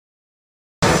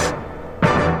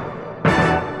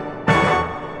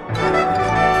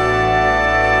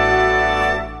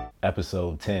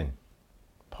Episode 10,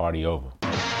 Party Over.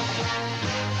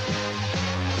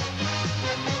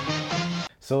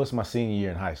 So it's my senior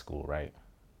year in high school, right?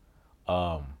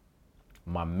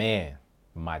 My man,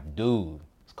 my dude,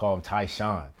 let's call him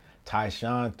Tyshawn.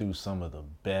 Tyshawn threw some of the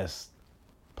best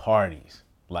parties.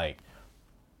 Like,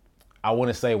 I want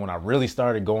to say when I really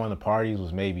started going to parties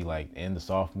was maybe like in the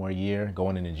sophomore year,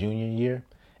 going into junior year.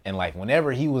 And like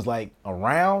whenever he was like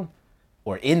around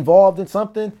or involved in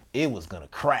something, it was gonna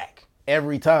crack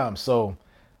every time. So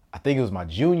I think it was my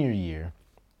junior year.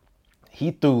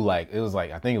 He threw like, it was like,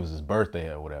 I think it was his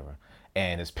birthday or whatever.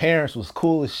 And his parents was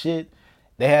cool as shit.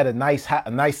 They had a nice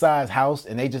size house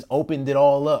and they just opened it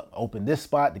all up. Opened this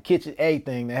spot, the kitchen,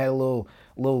 everything. They had a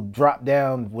little drop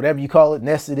down, whatever you call it,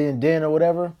 nested in den or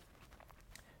whatever.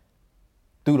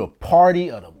 Through the party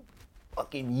of the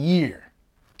fucking year.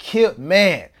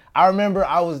 Man, I remember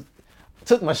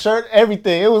took my shirt,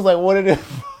 everything. It was like one of them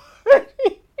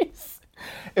parties.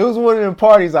 It was one of them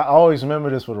parties. I always remember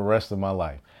this for the rest of my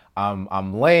life.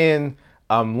 I'm laying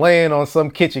on some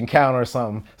kitchen counter or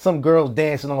something. Some girls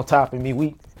dancing on top of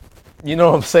me. You know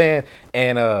what I'm saying?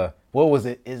 And what was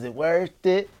it? Is it worth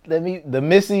it? The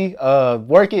Missy,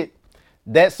 Work It.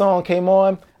 That song came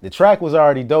on. The track was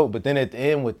already dope, but then at the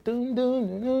end with dun, dun,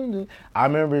 dun, dun, dun, I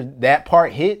remember that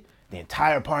part hit, the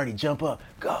entire party jump up,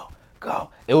 go.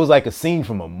 It was like a scene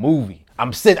from a movie.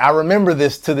 I remember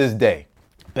this to this day.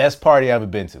 Best party I've ever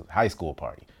been to. High school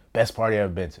party. Best party I've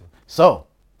ever been to. So,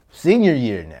 senior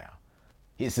year now.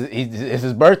 It's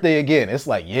his birthday again. It's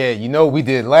like, yeah, you know we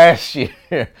did last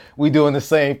year. We doing the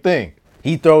same thing.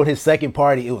 He throwed his second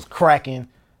party. It was cracking.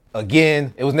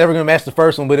 Again, it was never going to match the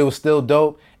first one, but it was still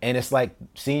dope. And it's like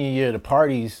senior year, the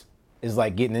parties is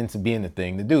like getting into being the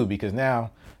thing to do because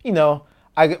now, you know,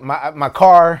 my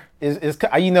car is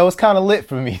you know, it's kind of lit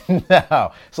for me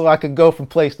now. So I could go from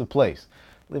place to place.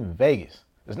 Live in Vegas.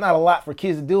 There's not a lot for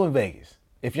kids to do in Vegas.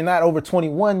 If you're not over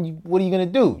 21, what are you going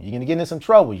to do? You're going to get in some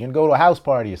trouble. You're going to go to a house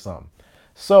party or something.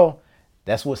 So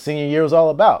that's what senior year was all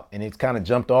about. And it's kind of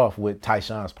jumped off with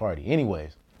Tyshawn's party.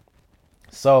 Anyways,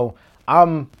 so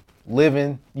I'm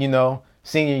living, you know,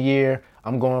 senior year.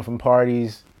 I'm going from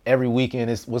parties every weekend.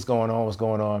 It's what's going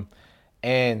on.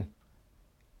 And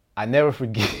I never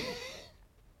forget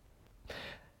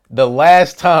the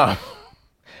last time.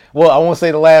 Well, I won't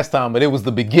say the last time, but it was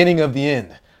the beginning of the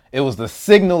end. It was the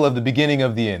signal of the beginning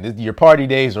of the end. Your party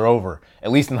days are over,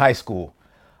 at least in high school.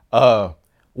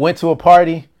 Went to a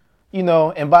party, you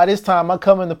know, and by this time I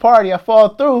come in the party, I fall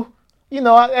through, you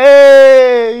know,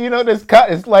 hey, you know,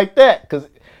 it's like that. Cause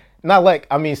not like,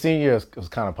 I mean, senior year was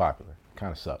kind of popular,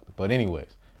 kind of sucked. But anyways,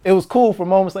 it was cool for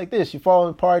moments like this. You fall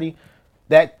in the party,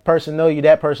 that person know you,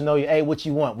 hey, what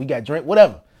you want? We got drink,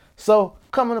 whatever. So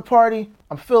come in the party,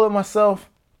 I'm feeling myself.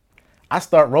 I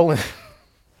start rolling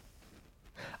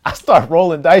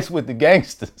dice with the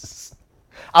gangsters.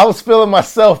 I was feeling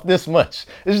myself this much.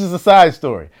 This is a side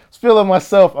story. I was feeling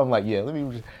myself. I'm like, yeah,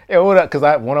 what up?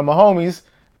 Because one of my homies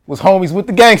was homies with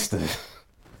the gangsters.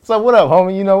 So what up,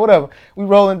 homie? You know, whatever. We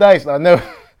rolling dice.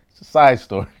 It's a side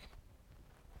story.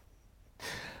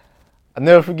 I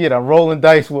never forget. I'm rolling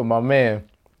dice with my man,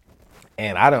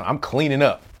 and I'm cleaning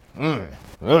up.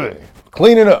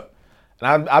 Cleaning up.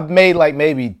 And I've made like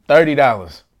maybe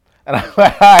 $30. And I'm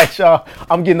like, all right, y'all,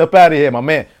 I'm getting up out of here. My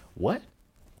man, what?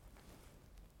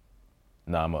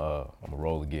 Nah, I'm gonna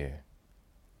roll again.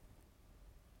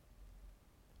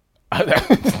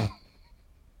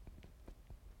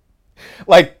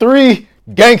 Like 3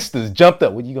 gangsters jumped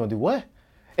up. What you gonna do? What?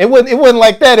 It wasn't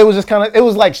like that. It was just kind of, it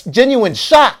was like genuine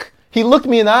shock. He looked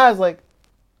me in the eyes like,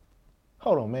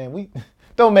 hold on, man. We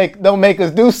don't make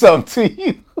us do something to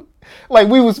you. Like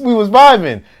we was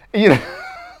vibing, you know.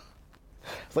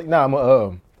 It's like, nah, I'm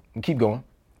gonna keep going.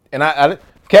 And I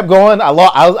kept going.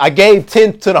 I gave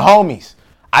 10 to the homies.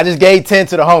 I just gave 10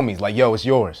 to the homies. Like, yo, it's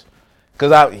yours.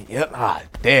 Cause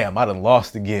damn, I done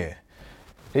lost again.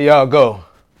 Here y'all go.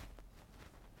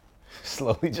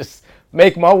 Slowly just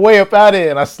make my way up out of here.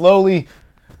 And I slowly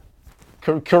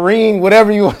careen,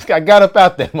 whatever you want. I got up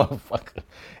out there, motherfucker.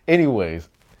 Anyways,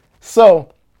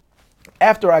 so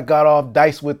after I got off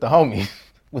dice with the homies,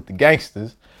 with the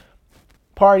gangsters,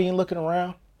 partying, looking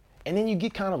around, and then you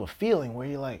get kind of a feeling where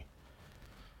you're like,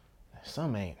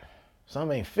 some ain't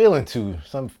feeling too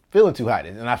hot.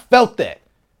 And I felt that.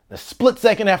 The split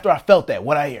second after I felt that,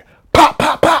 what I hear, pop,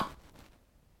 pop, pop.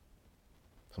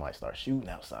 Somebody starts shooting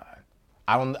outside.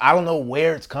 I don't know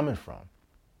where it's coming from.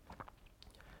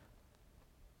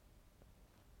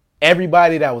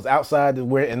 Everybody that was outside in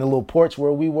the little porch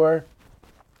where we were,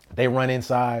 they run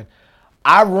inside.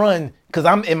 I run because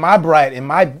I'm in my bright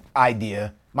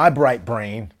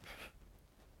brain.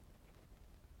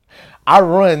 I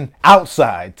run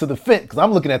outside to the fence because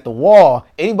I'm looking at the wall.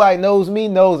 Anybody knows me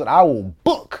knows that I will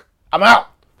book. I'm out.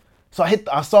 So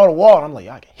I saw the wall and I'm like,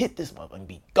 I can hit this motherfucker and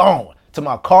be gone to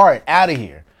my car and out of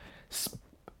here.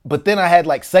 But then I had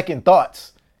like second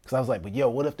thoughts because I was like, but yo,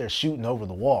 what if they're shooting over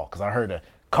the wall? Because I heard a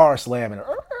car slamming,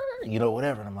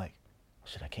 whatever. And I'm like,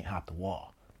 shit, I can't hop the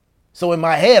wall. So in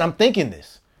my head, I'm thinking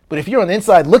this. But if you're on the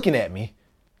inside looking at me,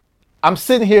 I'm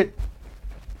sitting here.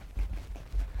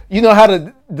 You know how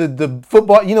the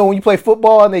football, when you play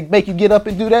football and they make you get up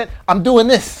and do that? I'm doing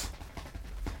this.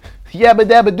 Yabba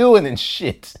dabba doing and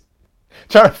shit.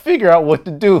 Trying to figure out what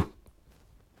to do.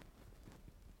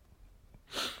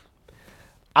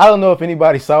 I don't know if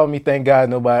anybody saw me. Thank God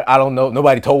nobody. I don't know.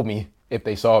 Nobody told me if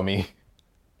they saw me.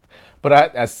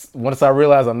 But once I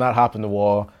realized I'm not hopping the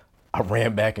wall, I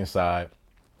ran back inside.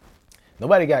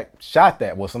 Nobody got shot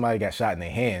that. Well, somebody got shot in their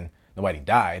hand. Nobody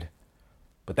died.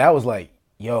 But that was like,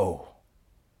 yo,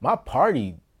 my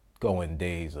party going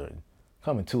days are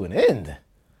coming to an end.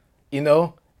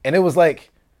 And it was like,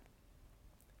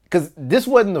 because this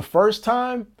wasn't the first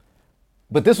time,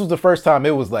 but this was the first time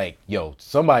it was like, yo,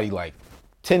 somebody like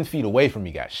 10 feet away from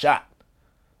me got shot.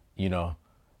 This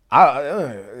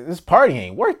party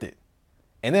ain't worth it.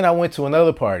 And then I went to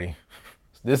another party.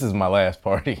 This is my last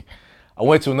party. I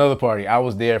went to another party. I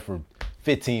was there for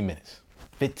 15 minutes.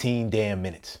 15 damn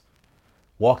minutes.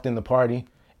 Walked in the party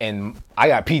and I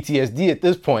got PTSD at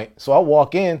this point. So I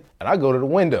walk in and I go to the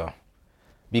window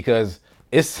because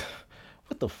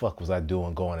what the fuck was I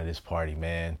doing going to this party,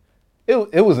 man?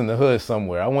 It was in the hood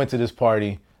somewhere. I went to this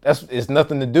party. It's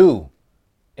nothing to do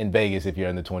in Vegas if you're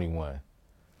under 21. As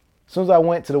soon as I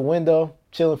went to the window,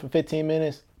 chilling for 15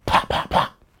 minutes, pop, pop,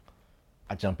 pop.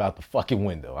 I jump out the fucking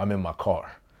window. I'm in my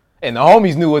car. And the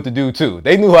homies knew what to do too.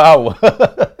 They knew who I was.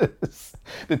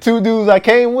 The two dudes I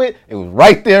came with, it was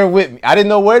right there with me. I didn't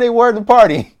know where they were at the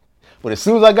party, but as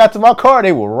soon as I got to my car,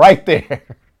 they were right there.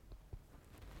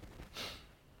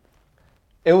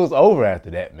 It was over after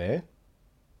that, man.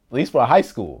 At least for high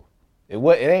school. It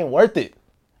ain't worth it.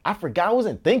 I forgot. I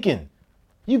wasn't thinking.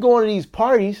 You going to these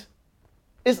parties,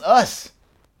 it's us.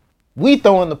 We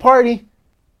throwing the party.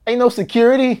 Ain't no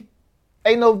security.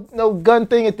 Ain't no gun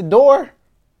thing at the door.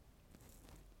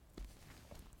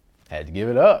 Had to give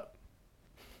it up.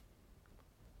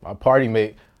 My party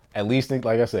mate, at least in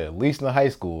the high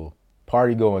school,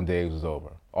 party going days was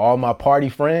over. All my party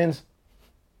friends,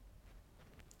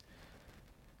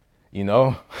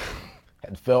 had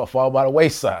to fall by the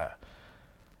wayside.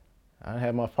 I don't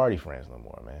have my party friends no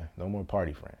more, man. No more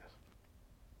party friends.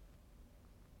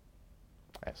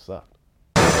 That sucked.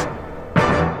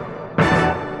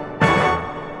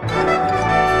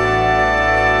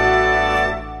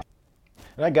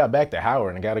 And I got back to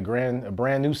Howard and got a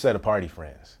brand new set of party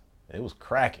friends. It was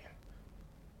cracking.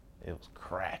 It was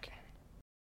cracking.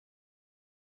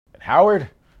 At Howard,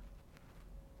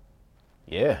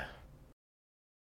 yeah.